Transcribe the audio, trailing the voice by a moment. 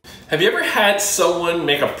Have you ever had someone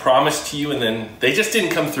make a promise to you and then they just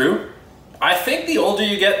didn't come through? I think the older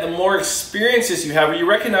you get, the more experiences you have, where you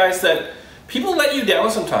recognize that people let you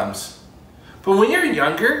down sometimes. But when you're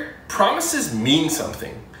younger, promises mean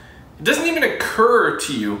something. It doesn't even occur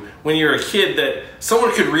to you when you're a kid that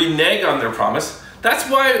someone could renege on their promise. That's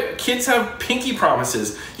why kids have pinky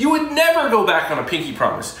promises. You would never go back on a pinky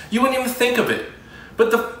promise. You wouldn't even think of it. But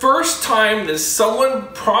the first time that someone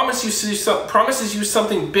promises you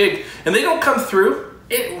something big and they don't come through,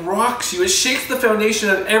 it rocks you. It shakes the foundation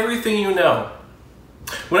of everything you know.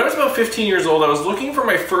 When I was about 15 years old, I was looking for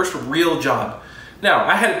my first real job. Now,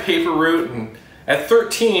 I had a paper route, and at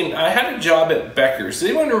 13, I had a job at Becker's. Does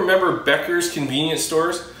anyone remember Becker's convenience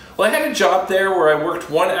stores? Well, I had a job there where I worked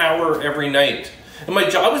 1 hour every night. And my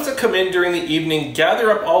job was to come in during the evening,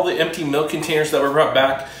 gather up all the empty milk containers that were brought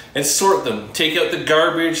back, and sort them, take out the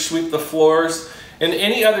garbage, sweep the floors, and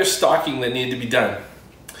any other stocking that needed to be done.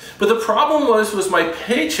 But the problem was my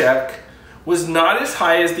paycheck was not as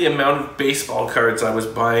high as the amount of baseball cards I was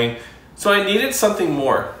buying, so I needed something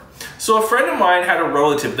more. So a friend of mine had a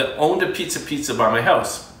relative that owned a pizza by my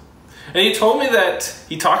house. And he told me that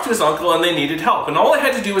he talked to his uncle and they needed help. And all I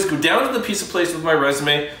had to do was go down to the pizza place with my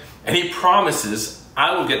resume, and he promises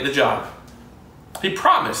I will get the job. He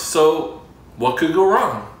promised, so what could go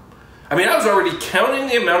wrong? I mean, I was already counting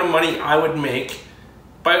the amount of money I would make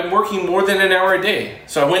by working more than an hour a day.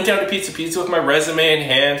 So I went down to Pizza with my resume in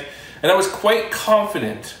hand, and I was quite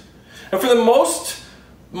confident. And for the most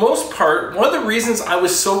part, one of the reasons I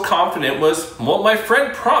was so confident was, well, my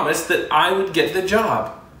friend promised that I would get the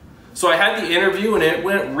job. So I had the interview and it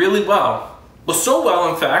went really well. Well, so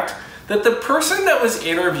well, in fact, that the person that was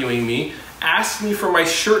interviewing me asked me for my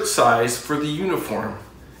shirt size for the uniform.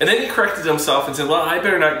 And then he corrected himself and said, well, I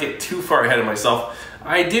better not get too far ahead of myself.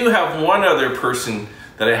 I do have one other person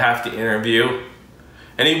that I have to interview.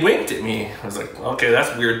 And he winked at me. I was like, okay,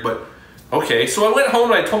 that's weird, but okay. So I went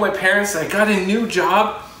home and I told my parents I got a new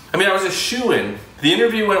job. I mean, I was a shoo-in. The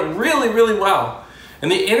interview went really, really well.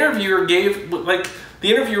 And the interviewer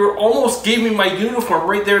almost gave me my uniform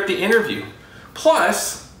right there at the interview.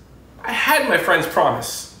 Plus, I had my friend's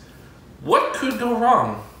promise. What could go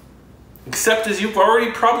wrong? Except, as you've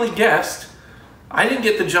already probably guessed, I didn't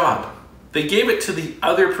get the job. They gave it to the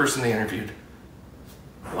other person they interviewed.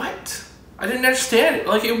 What? I didn't understand it.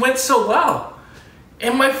 Like, it went so well.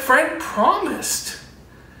 And my friend promised.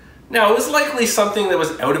 Now, it was likely something that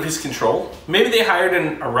was out of his control. Maybe they hired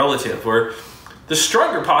a relative, or the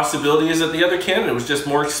stronger possibility is that the other candidate was just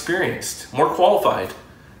more experienced, more qualified.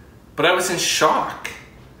 But I was in shock.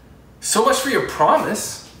 So much for your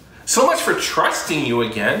promise. So much for trusting you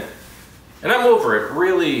again. And I'm over it,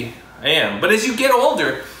 really, I am. But as you get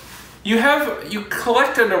older, you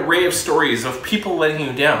collect an array of stories of people letting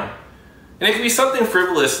you down. And it can be something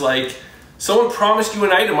frivolous, like someone promised you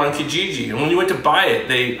an item on Kijiji, and when you went to buy it,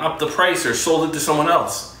 they upped the price or sold it to someone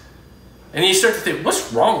else. And you start to think,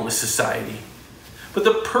 what's wrong with society? But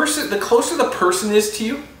the closer the person is to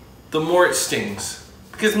you, the more it stings.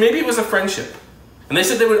 Because maybe it was a friendship, and they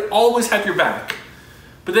said they would always have your back.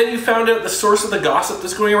 But then you found out the source of the gossip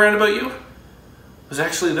that's going around about you was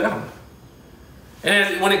actually them.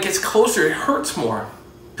 And when it gets closer, it hurts more.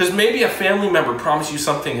 Because maybe a family member promised you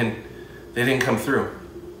something and they didn't come through.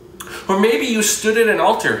 Or maybe you stood at an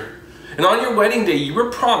altar, and on your wedding day, you were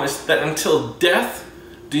promised that until death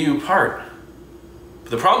do you part.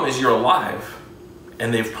 But the problem is you're alive,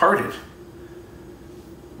 and they've parted.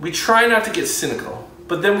 We try not to get cynical,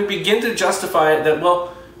 but then we begin to justify it that,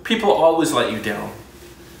 well, people always let you down.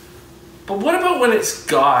 But what about when it's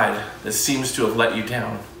God that seems to have let you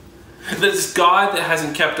down? That it's God that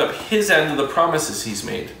hasn't kept up his end of the promises he's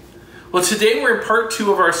made? Well, today we're in part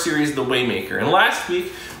 2 of our series, The Waymaker. And last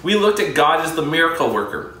week, we looked at God as the miracle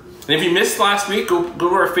worker. And if you missed last week, go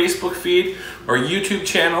to our Facebook feed or YouTube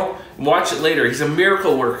channel and watch it later. He's a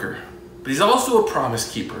miracle worker, but he's also a promise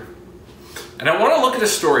keeper. And I want to look at a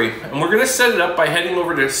story, and we're going to set it up by heading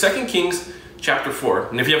over to 2 Kings chapter 4.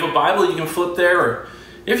 And if you have a Bible, you can flip there, or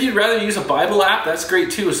if you'd rather use a Bible app, that's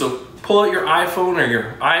great too. So pull out your iPhone or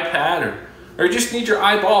your iPad, or you just need your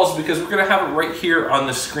eyeballs, because we're going to have it right here on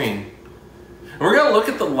the screen. And we're going to look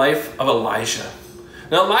at the life of Elijah.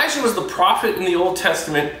 Now, Elijah was the prophet in the Old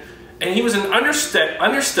Testament, and he was an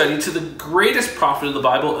understudy to the greatest prophet of the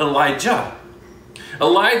Bible, Elijah.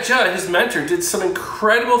 Elijah, his mentor, did some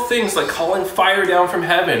incredible things like calling fire down from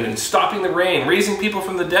heaven and stopping the rain, raising people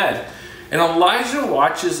from the dead. And Elijah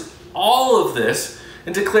watches all of this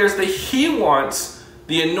and declares that he wants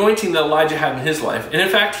the anointing that Elijah had in his life. And in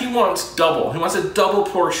fact, he wants double. He wants a double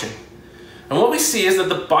portion. And what we see is that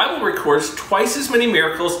the Bible records twice as many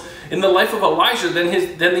miracles in the life of Elijah than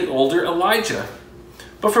the older Elijah.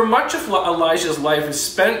 But for much of Elijah's life is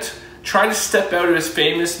spent trying to step out of his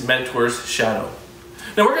famous mentor's shadow.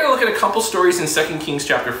 Now we're going to look at a couple stories in 2 Kings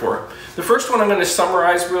chapter 4. The first one I'm going to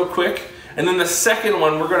summarize real quick, and then the second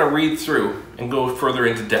one we're going to read through and go further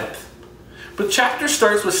into depth. But the chapter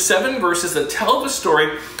starts with 7 verses that tell the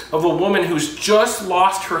story of a woman who's just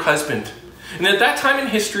lost her husband. And at that time in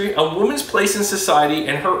history, a woman's place in society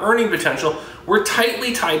and her earning potential were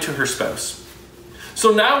tightly tied to her spouse.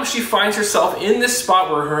 So now she finds herself in this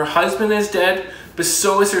spot where her husband is dead, but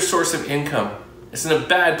so is her source of income. It's in a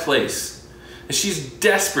bad place. And she's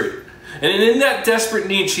desperate. And in that desperate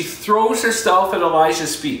need, she throws herself at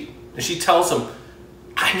Elijah's feet. And she tells him,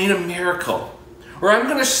 I need a miracle, or I'm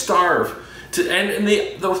going to starve. And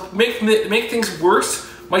they'll make things worse.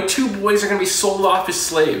 My 2 boys are going to be sold off as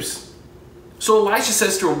slaves. So Elijah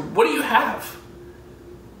says to her, what do you have?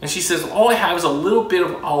 And she says, all I have is a little bit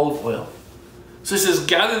of olive oil. So he says,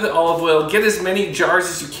 gather the olive oil, get as many jars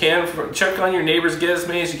as you can, check on your neighbors, get as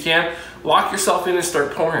many as you can, lock yourself in and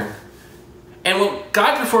start pouring. And when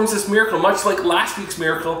God performs this miracle, much like last week's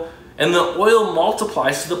miracle, and the oil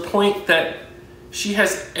multiplies to the point that she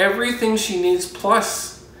has everything she needs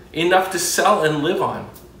plus enough to sell and live on.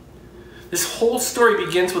 This whole story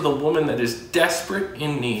begins with a woman that is desperate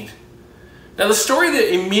in need. Now the story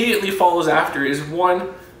that immediately follows after is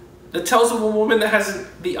one that tells of a woman that has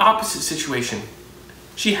the opposite situation.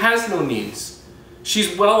 She has no needs.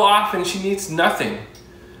 She's well off and she needs nothing.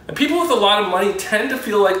 And people with a lot of money tend to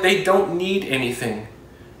feel like they don't need anything,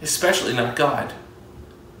 especially not God.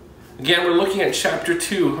 Again, we're looking at chapter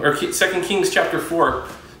 2, or 2 Kings chapter 4,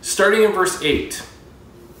 starting in verse 8.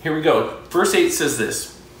 Here we go. Verse 8 says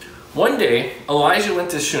this. One day, Elijah went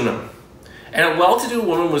to Shunem, and a well-to-do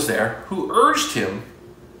woman was there who urged him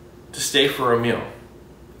to stay for a meal.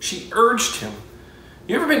 She urged him.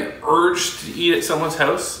 You ever been urged to eat at someone's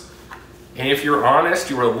house? And if you're honest,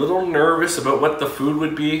 you were a little nervous about what the food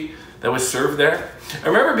would be that was served there. I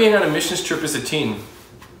remember being on a missions trip as a teen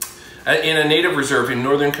in a native reserve in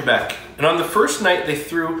northern Quebec. And on the first night, they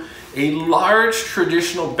threw a large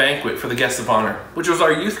traditional banquet for the guests of honor, which was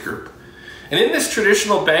our youth group. And in this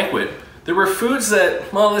traditional banquet, there were foods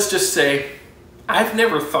that, well, let's just say, I've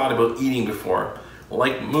never thought about eating before,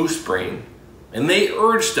 like moose brain. And they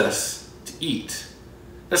urged us to eat.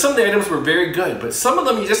 Now, some of the items were very good, but some of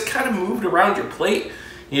them you just kind of moved around your plate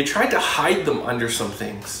and you tried to hide them under some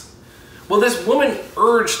things. Well, this woman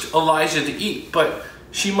urged Elijah to eat, but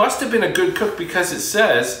she must have been a good cook because it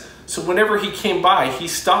says, so whenever he came by, he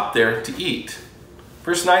stopped there to eat.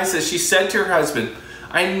 Verse 9 says, she said to her husband,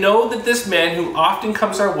 I know that this man who often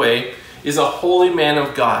comes our way is a holy man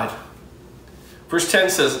of God. Verse 10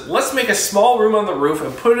 says, let's make a small room on the roof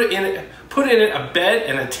and put in it a bed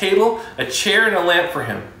and a table, a chair and a lamp for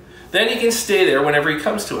him. Then he can stay there whenever he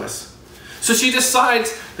comes to us. So she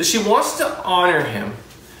decides that she wants to honor him,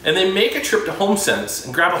 and they make a trip to HomeSense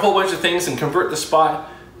and grab a whole bunch of things and convert the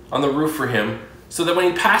spot on the roof for him so that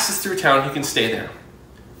when he passes through town, he can stay there.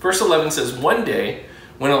 Verse 11 says, one day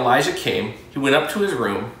when Elijah came, he went up to his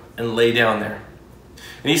room and lay down there.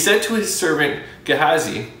 And he said to his servant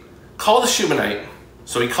Gehazi, call the Shunammite.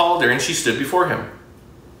 So he called her and she stood before him.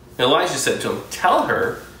 And Elijah said to him, tell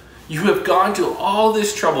her, you have gone to all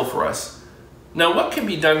this trouble for us. Now what can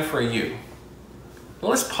be done for you? Well,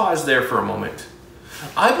 let's pause there for a moment.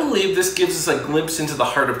 I believe this gives us a glimpse into the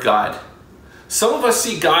heart of God. Some of us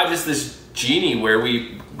see God as this genie where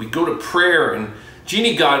we go to prayer and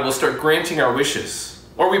genie God will start granting our wishes.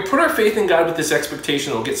 Or we put our faith in God with this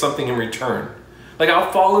expectation we'll get something in return. Like,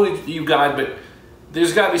 I'll follow you, God, but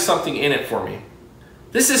there's got to be something in it for me.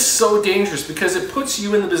 This is so dangerous because it puts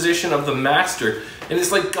you in the position of the master, and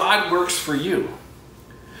it's like God works for you.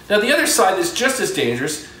 Now, the other side that's just as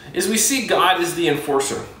dangerous is we see God as the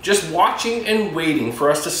enforcer, just watching and waiting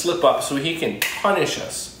for us to slip up so he can punish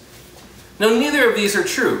us. Now, neither of these are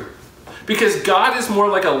true, because God is more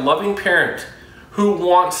like a loving parent who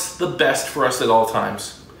wants the best for us at all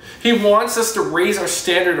times. He wants us to raise our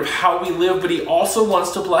standard of how we live, but he also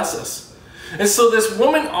wants to bless us. And so this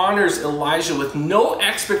woman honors Elijah with no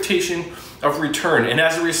expectation of return. And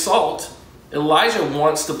as a result, Elijah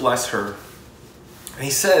wants to bless her. And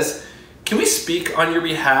he says, can we speak on your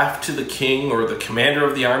behalf to the king or the commander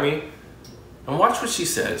of the army? And watch what she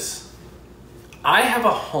says. I have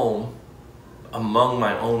a home among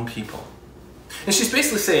my own people. And she's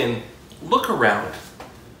basically saying, look around.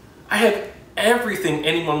 I have everything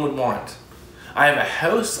anyone would want. I have a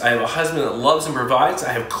house, I have a husband that loves and provides,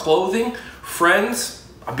 I have clothing, friends,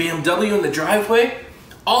 a BMW in the driveway.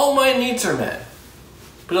 All my needs are met.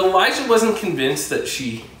 But Elijah wasn't convinced that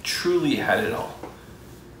she truly had it all.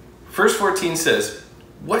 Verse 14 says,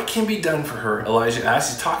 "What can be done for her?" Elijah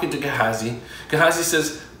asks. He's talking to Gehazi. Gehazi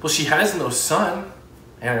says, "Well, she has no son,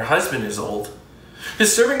 and her husband is old."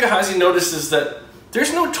 His servant Gehazi notices that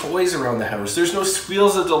there's no toys around the house. There's no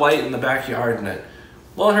squeals of delight in the backyard. And that,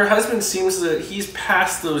 well, her husband seems that he's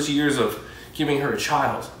past those years of giving her a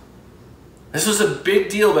child. This was a big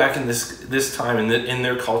deal back in this time in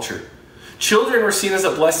their culture. Children were seen as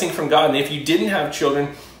a blessing from God, and if you didn't have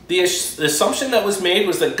children, the assumption that was made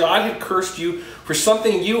was that God had cursed you for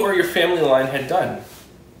something you or your family line had done.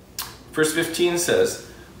 Verse 15 says,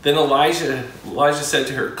 "Then Elijah said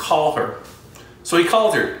to her, 'Call her.' So he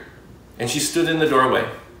called her, and she stood in the doorway.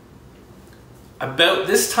 'About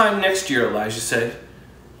this time next year,' Elijah said,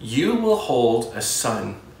 'you will hold a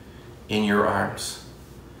son in your arms.'"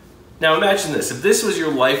 Now imagine this. If this was your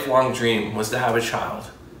lifelong dream, was to have a child,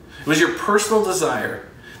 it was your personal desire,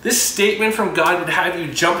 this statement from God would have you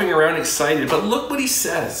jumping around excited. But look what he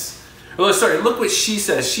says. Look what she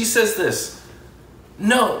says. She says this,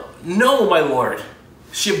 "No, no, my Lord."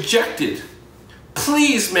 She objected.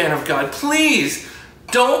 "Please, man of God, please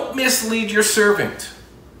don't mislead your servant."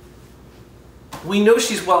 We know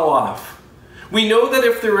she's well off. We know that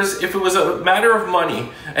if it was a matter of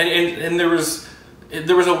money and there was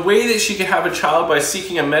a way that she could have a child by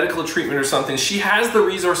seeking a medical treatment or something, she has the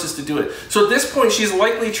resources to do it. So at this point, she's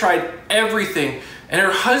likely tried everything, and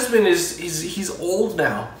her husband he's old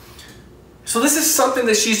now. So this is something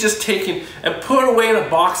that she's just taken and put away in a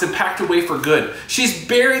box and packed away for good. She's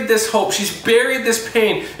buried this hope, she's buried this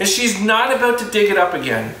pain, and she's not about to dig it up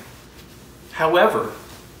again. However,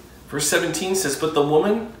 verse 17 says, "But the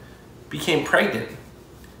woman became pregnant,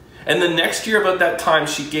 and the next year about that time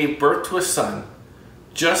she gave birth to a son,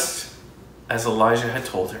 just as Elijah had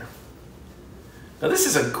told her." Now this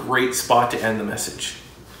is a great spot to end the message.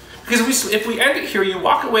 Because if we end it here, you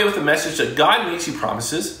walk away with a message that God makes you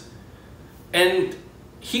promises, and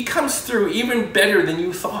he comes through even better than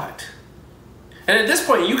you thought. And at this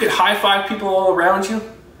point, you could high-five people all around you.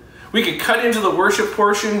 We could cut into the worship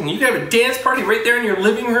portion, and you could have a dance party right there in your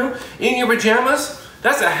living room, in your pajamas.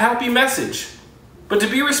 That's a happy message. But to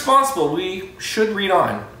be responsible, we should read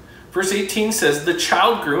on. Verse 18 says, "The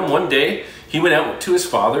child grew, and one day he went out to his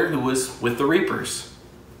father, who was with the reapers.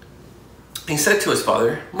 He said to his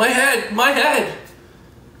father, 'My head, my head!'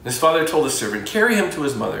 His father told his servant, 'Carry him to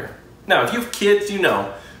his mother.'" Now, if you have kids, you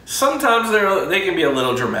know, sometimes they can be a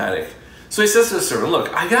little dramatic. So he says to the servant,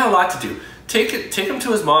 "Look, I got a lot to do. Take him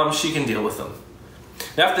to his mom, she can deal with him."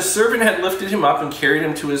 Now, after the servant had lifted him up and carried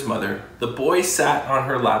him to his mother, the boy sat on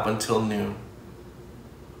her lap until noon.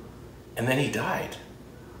 And then he died.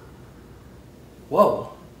 Whoa.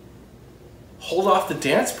 Hold off the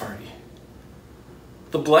dance party.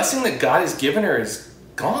 The blessing that God has given her is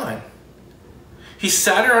gone. He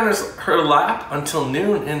sat her on her lap until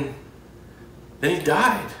noon, and then he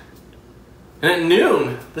died. And at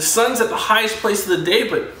noon, the sun's at the highest place of the day,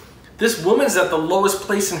 but this woman's at the lowest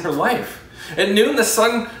place in her life. At noon, the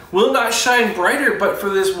sun will not shine brighter, but for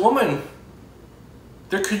this woman,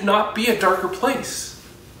 there could not be a darker place.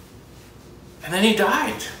 And then he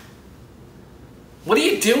died. What do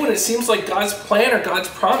you do when it seems like God's plan or God's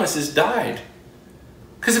promise has died?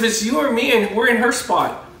 Because if it's you or me and we're in her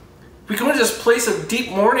spot, we go into this place of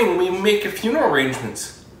deep mourning and we make funeral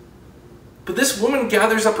arrangements. But this woman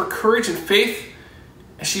gathers up her courage and faith,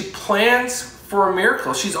 and she plans for a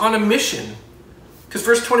miracle. She's on a mission. Because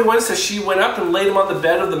verse 21 says she went up and laid him on the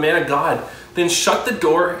bed of the man of God, then shut the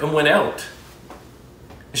door and went out.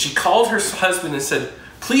 And she called her husband and said,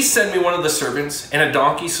 "Please send me one of the servants and a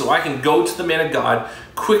donkey so I can go to the man of God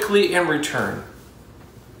quickly and return."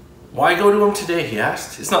 "Why go to him today?" he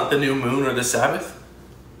asked. "It's not the new moon or the Sabbath."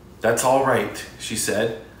 "That's all right," she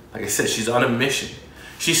said. Like I said, she's on a mission.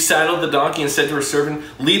 She saddled the donkey and said to her servant,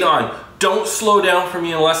 "Lead on. Don't slow down for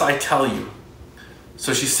me unless I tell you."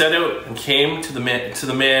 So she set out and came to the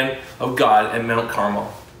man of God at Mount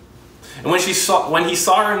Carmel. And when he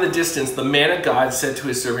saw her in the distance, the man of God said to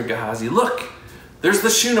his servant Gehazi, "Look, there's the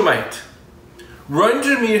Shunammite. Run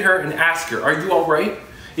to meet her and ask her, 'Are you all right?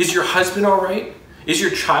 Is your husband all right? Is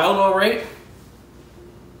your child all right?'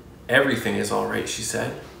 'Everything is all right,' she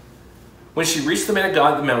said. When she reached the man of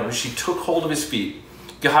God at the mountain, she took hold of his feet.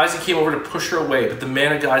 Gehazi came over to push her away, but the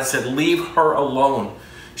man of God said, 'Leave her alone.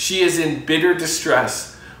 She is in bitter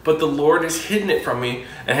distress, but the Lord has hidden it from me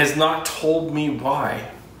and has not told me why.'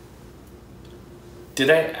 'Did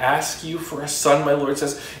I ask you for a son?' my Lord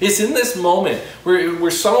says. It's in this moment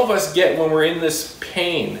where some of us get when we're in this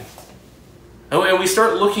pain. And we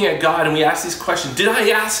start looking at God and we ask these questions. Did I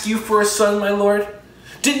ask you for a son, my Lord?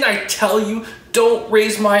 Didn't I tell you, don't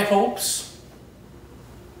raise my hopes?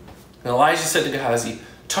 And Elijah said to Gehazi,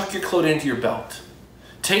 tuck your cloak into your belt.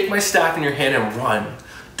 Take my staff in your hand and run.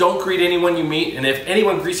 Don't greet anyone you meet, and if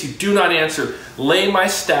anyone greets you, do not answer. Lay my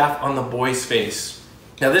staff on the boy's face."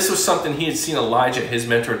 Now this was something he had seen Elijah, his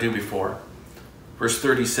mentor, do before. Verse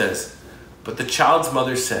 30 says, "But the child's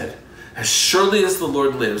mother said, 'As surely as the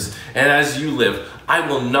Lord lives, and as you live, I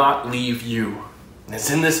will not leave you.'" And it's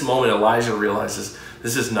in this moment Elijah realizes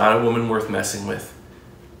this is not a woman worth messing with.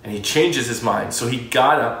 And he changes his mind. So he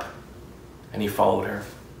got up and he followed her.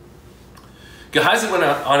 Gehazi went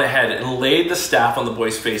on ahead and laid the staff on the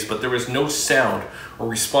boy's face, but there was no sound or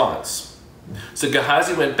response. So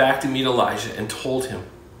Gehazi went back to meet Elijah and told him,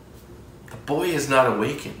 "The boy is not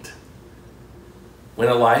awakened." When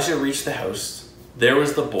Elijah reached the house, there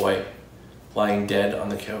was the boy lying dead on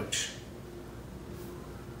the couch.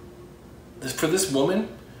 For this woman,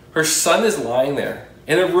 her son is lying there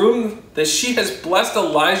in a room that she has blessed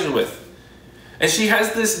Elijah with. And she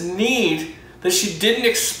has this need that she didn't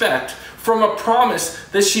expect from a promise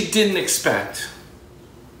that she didn't expect.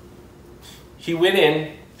 He went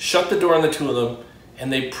in, shut the door on the two of them,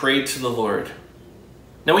 and they prayed to the Lord.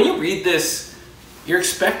 Now when you read this, you're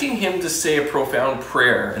expecting him to say a profound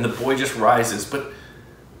prayer and the boy just rises, but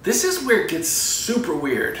this is where it gets super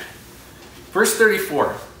weird. Verse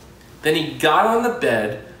 34, "Then he got on the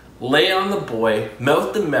bed, lay on the boy,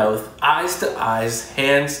 mouth to mouth, eyes to eyes,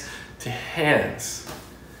 hands to hands."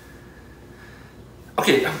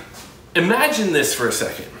 Okay, imagine this for a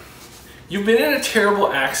second. You've been in a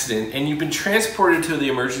terrible accident and you've been transported to the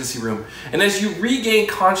emergency room. And as you regain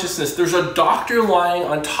consciousness, there's a doctor lying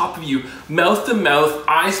on top of you, mouth to mouth,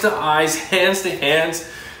 eyes to eyes, hands to hands.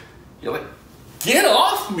 You're like, get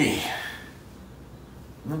off me.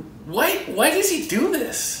 Why does he do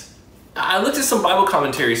this? I looked at some Bible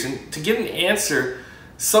commentaries and to get an answer,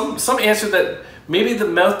 some answer that maybe the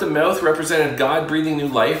mouth to mouth represented God breathing new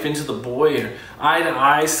life into the boy, or eye to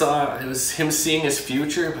eye saw it was him seeing his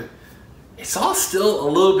future, but it's all still a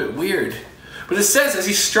little bit weird. But it says, as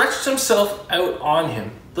he stretched himself out on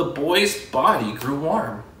him, the boy's body grew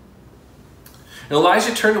warm. And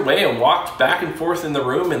Elijah turned away and walked back and forth in the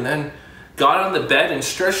room and then got on the bed and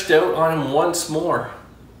stretched out on him once more.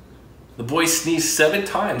 The boy sneezed 7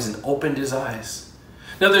 times and opened his eyes.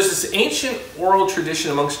 Now there's this ancient oral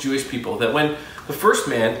tradition amongst Jewish people that when the first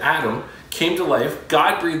man, Adam, came to life,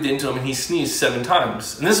 God breathed into him and he sneezed 7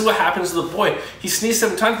 times. And this is what happens to the boy. He sneezed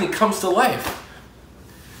 7 times and he comes to life.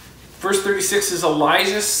 Verse 36 says,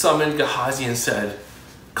 Elijah summoned Gehazi and said,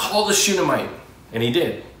 "Call the Shunammite." And he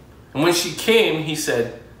did. And when she came, he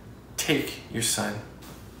said, "Take your son."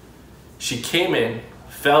 She came in,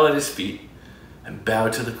 fell at his feet, and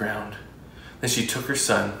bowed to the ground. Then she took her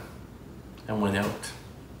son and went out.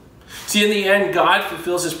 See, in the end, God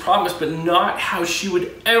fulfills his promise, but not how she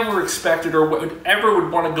would ever expect it or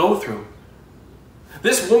would want to go through.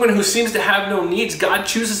 This woman who seems to have no needs, God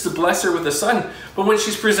chooses to bless her with a son. But when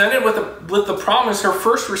she's presented with the promise, her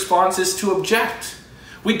first response is to object.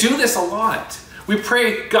 We do this a lot. We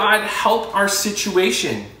pray, "God, help our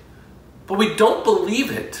situation." But we don't believe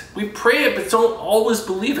it. We pray it, but don't always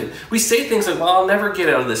believe it. We say things like, "Well, I'll never get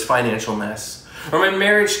out of this financial mess." Or "My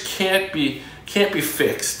marriage can't be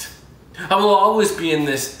fixed. I will always be in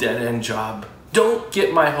this dead-end job. Don't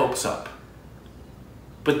get my hopes up."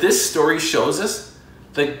 But this story shows us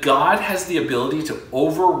that God has the ability to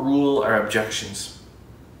overrule our objections.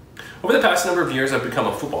 Over the past number of years, I've become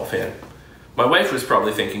a football fan. My wife was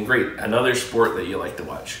probably thinking, "Great, another sport that you like to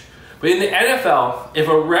watch." But in the NFL, if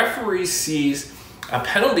a referee sees a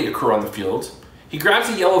penalty occur on the field, he grabs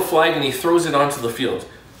a yellow flag and he throws it onto the field.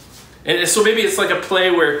 And so maybe it's like a play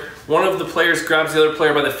where one of the players grabs the other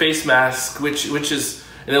player by the face mask, which is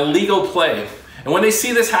an illegal play. And when they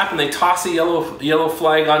see this happen, they toss a yellow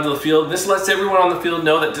flag onto the field. This lets everyone on the field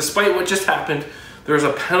know that despite what just happened, there's a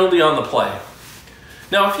penalty on the play.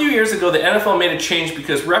 Now, a few years ago, the NFL made a change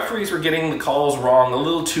because referees were getting the calls wrong a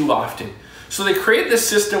little too often. So they created this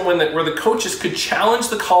system where the coaches could challenge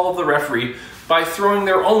the call of the referee by throwing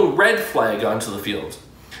their own red flag onto the field.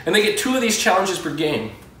 And they get 2 of these challenges per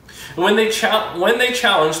game. And when they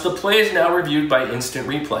challenge, the play is now reviewed by instant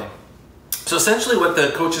replay. So essentially what the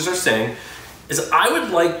coaches are saying is, I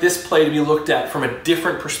would like this play to be looked at from a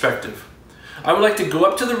different perspective. I would like to go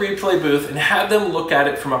up to the replay booth and have them look at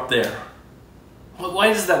it from up there. Well,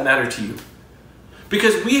 why does that matter to you?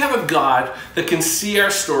 Because we have a God that can see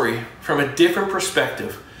our story from a different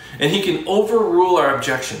perspective, and he can overrule our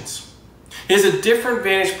objections. He has a different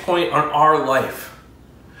vantage point on our life.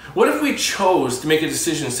 What if we chose to make a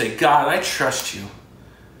decision and say, "God, I trust you.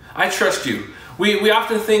 I trust you." We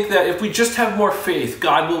often think that if we just have more faith,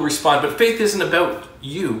 God will respond, but faith isn't about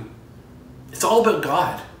you. It's all about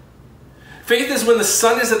God. Faith is when the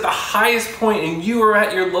sun is at the highest point and you are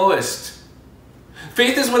at your lowest.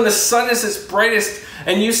 Faith is when the sun is its brightest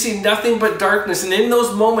and you see nothing but darkness. And in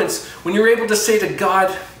those moments when you're able to say to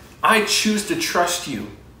God, I choose to trust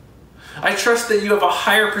you. I trust that you have a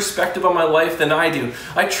higher perspective on my life than I do.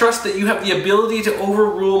 I trust that you have the ability to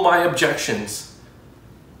overrule my objections.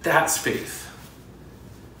 That's faith.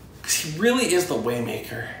 Because he really is the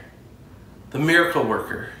waymaker, the miracle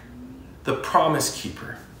worker, the promise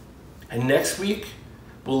keeper. And next week,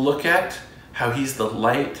 we'll look at how he's the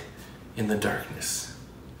light in the darkness.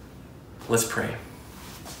 Let's pray.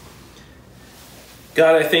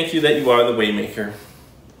 God, I thank you that you are the waymaker.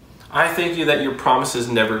 I thank you that your promises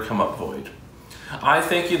never come up void. I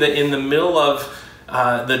thank you that in the middle of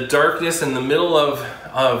the darkness, in the middle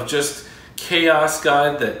of just chaos,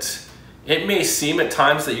 God, that it may seem at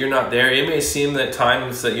times that you're not there. It may seem at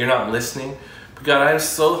times that you're not listening. But God, I'm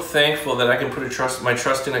so thankful that I can put my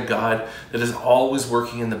trust in a God that is always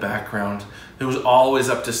working in the background, who's always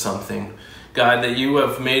up to something. God, that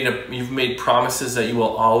you've made promises that you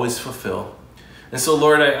will always fulfill. And so,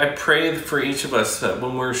 Lord, I pray for each of us that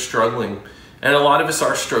when we're struggling, and a lot of us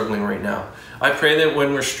are struggling right now, I pray that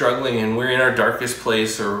when we're struggling and we're in our darkest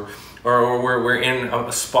place or we're in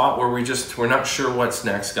a spot where we're not sure what's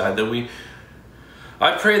next, God,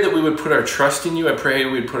 I pray that we would put our trust in you. I pray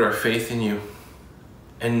we would put our faith in you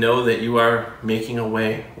and know that you are making a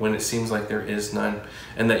way when it seems like there is none,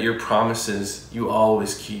 and that your promises you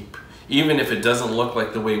always keep, even if it doesn't look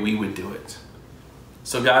like the way we would do it.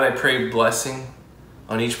 So God, I pray blessing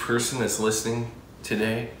on each person that's listening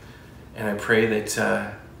today, and I pray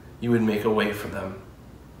that you would make a way for them.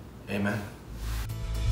 Amen.